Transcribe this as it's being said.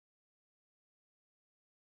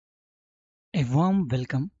A warm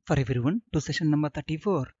welcome for everyone to session number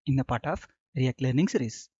 34 in the part of React Learning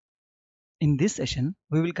series. In this session,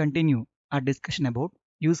 we will continue our discussion about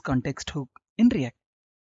use context hook in React.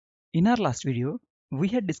 In our last video, we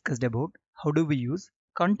had discussed about how do we use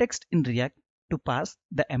context in React to pass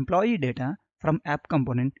the employee data from app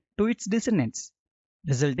component to its descendants,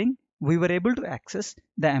 resulting we were able to access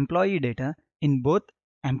the employee data in both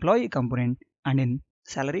employee component and in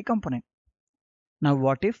salary component. Now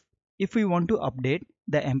what if we want to update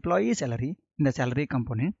the employee salary in the salary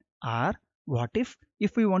component, or what if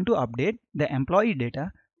we want to update the employee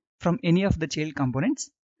data from any of the child components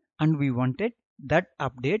and we wanted that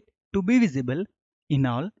update to be visible in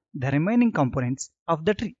all the remaining components of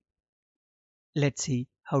the tree. Let's see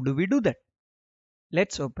how do we do that.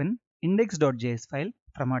 Let's open index.js file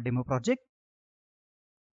from our demo project.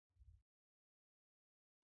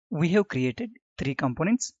 We have created three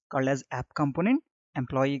components called as app component,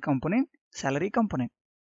 employee component, salary component.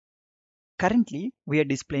 Currently, we are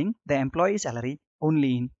displaying the employee salary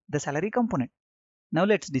only in the salary component. Now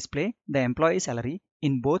let's display the employee salary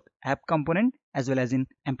in both app component as well as in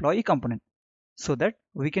employee component so that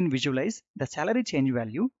we can visualize the salary change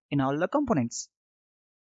value in all the components.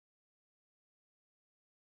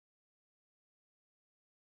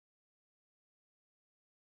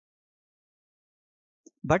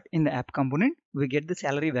 But in the app component, we get the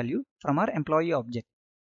salary value from our employee object.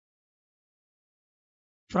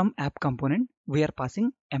 From app component, we are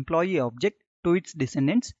passing employee object to its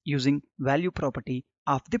descendants using value property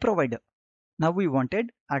of the provider. Now we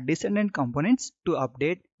wanted our descendant components to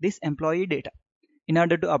update this employee data. In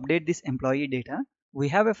order to update this employee data, we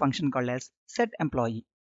have a function called as setEmployee.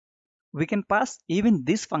 We can pass even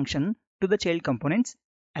this function to the child components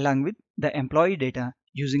along with the employee data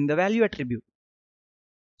using the value attribute.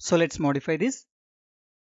 So let's modify this.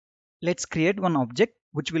 Let's create one object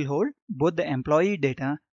which will hold both the employee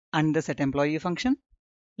data and the setEmployee function.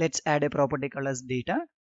 Let's add a property called as data.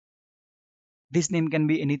 This name can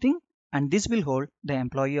be anything and this will hold the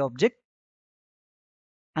employee object.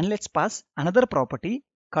 And let's pass another property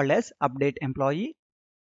called as updateEmployee.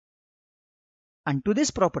 And to this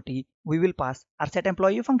property, we will pass our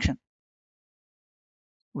setEmployee function.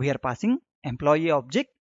 We are passing employee object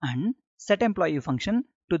and setEmployee function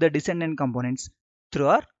to the descendant components through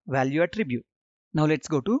our value attribute. Now let's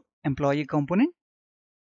go to employee component.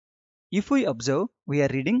 If we observe, we are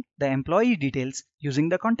reading the employee details using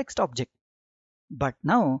the context object. But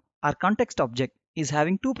now our context object is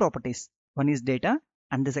having two properties. One is data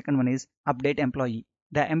and the second one is updateEmployee.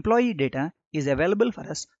 The employee data is available for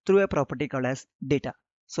us through a property called as data.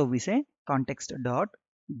 So we say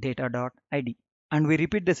context.data.id and we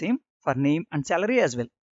repeat the same for name and salary as well.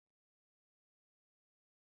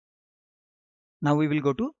 Now we will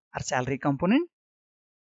go to our salary component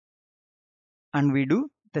and we do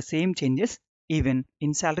the same changes even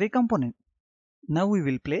in salary component. Now we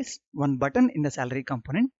will place one button in the salary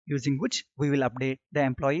component using which we will update the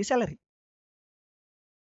employee salary.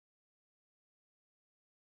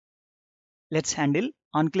 Let's handle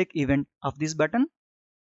onClick event of this button.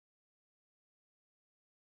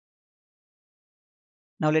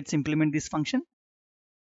 Now let's implement this function.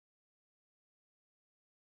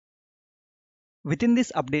 Within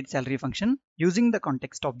this update salary function, using the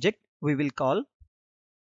context object, we will call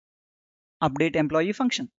updateEmployee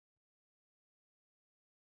function.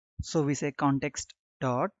 So we say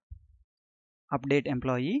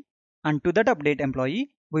context.updateEmployee and to that updateEmployee,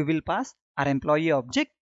 we will pass our employee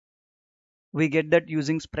object. We get that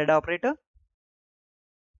using spread operator,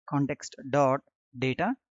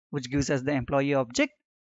 context.data, which gives us the employee object,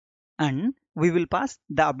 and we will pass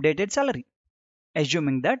the updated salary,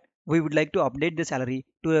 assuming that we would like to update the salary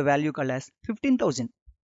to a value called as 15,000.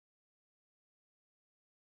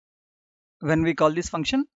 When we call this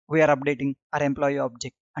function, we are updating our employee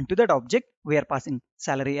object and to that object we are passing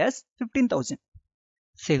salary as 15,000.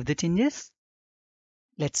 Save the changes.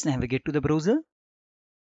 Let's navigate to the browser.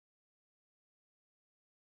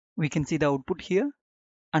 We can see the output here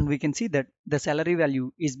and we can see that the salary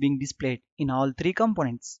value is being displayed in all three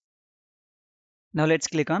components. Now let's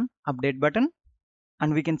click on update button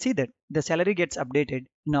and we can see that the salary gets updated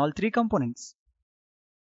in all three components.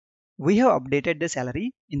 We have updated the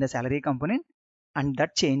salary in the salary component and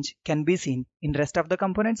that change can be seen in rest of the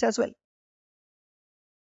components as well.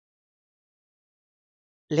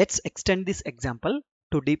 Let's extend this example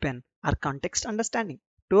to deepen our context understanding.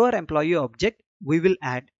 To our employee object, we will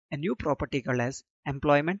add a new property called as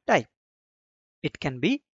employment type. It can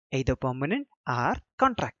be either permanent or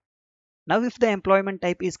contract. Now if the employment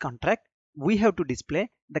type is contract, we have to display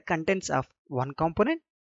the contents of one component,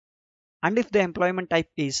 and if the employment type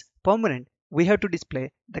is permanent, we have to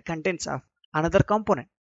display the contents of another component.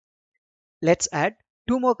 Let's add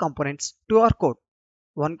two more components to our code.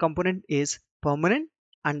 One component is permanent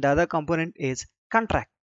and the other component is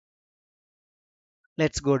contract.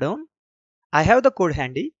 Let's go down. I have the code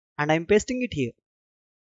handy and I'm pasting it here.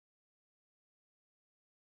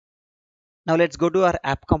 Now let's go to our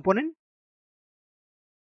app component.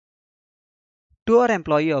 To our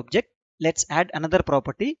employee object, let's add another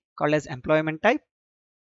property called as employment type.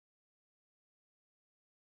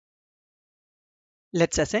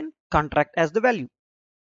 Let's assign contract as the value.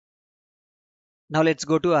 Now let's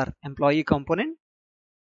go to our employee component.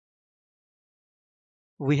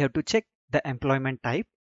 We have to check the employment type,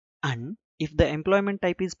 and if the employment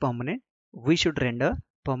type is permanent, we should render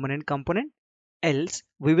permanent component, else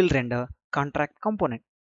we will render contract component.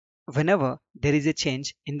 Whenever there is a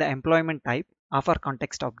change in the employment type of our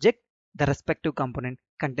context object, the respective component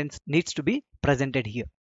contents needs to be presented here.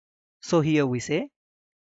 So here we say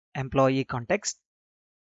employee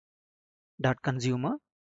Context.Consumer.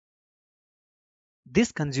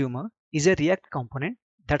 This consumer is a React component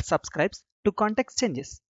that subscribes to context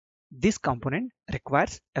changes. This component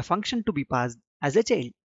requires a function to be passed as a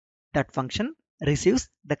child. That function receives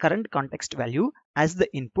the current context value as the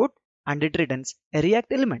input and it returns a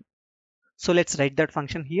React element. So let's write that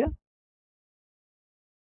function here.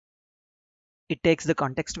 It takes the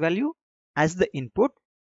context value as the input,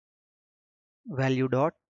 value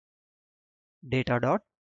dot data dot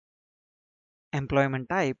employment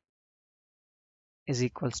type is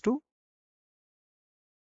equals to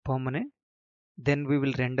permanent. Then we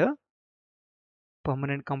will render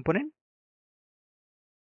permanent component,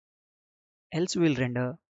 else we will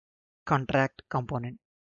render contract component.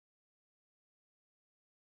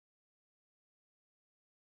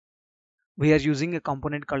 We are using a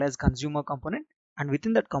component called as consumer component, and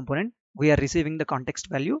within that component we are receiving the context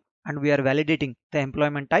value and we are validating the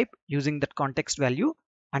employment type using that context value,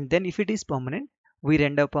 and then if it is permanent we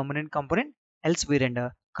render permanent component, else we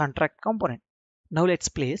render contract component. Now let's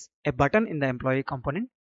place a button in the employee component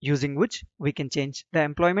using which we can change the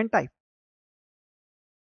employment type.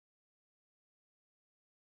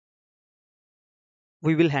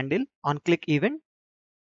 We will handle on click event.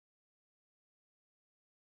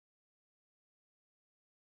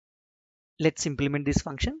 Let's implement this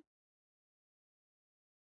function.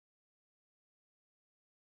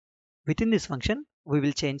 Within this function, we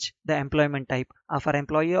will change the employment type of our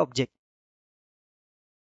employee object.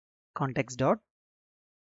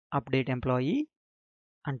 Context.update employee,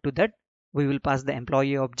 and to that we will pass the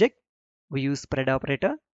employee object. We use spread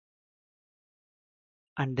operator,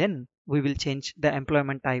 and then we will change the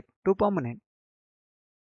employment type to permanent.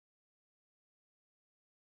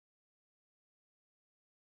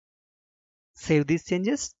 Save these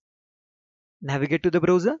changes. Navigate to the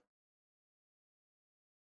browser.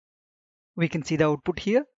 We can see the output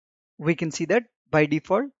here. We can see that by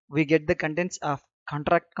default we get the contents of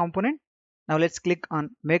contract component. Now let's click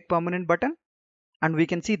on make permanent button and we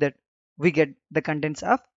can see that we get the contents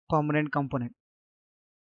of permanent component.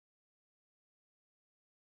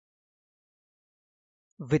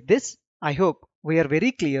 With this, I hope we are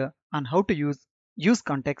very clear on how to use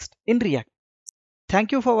context in React.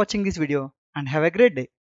 Thank you for watching this video and have a great day.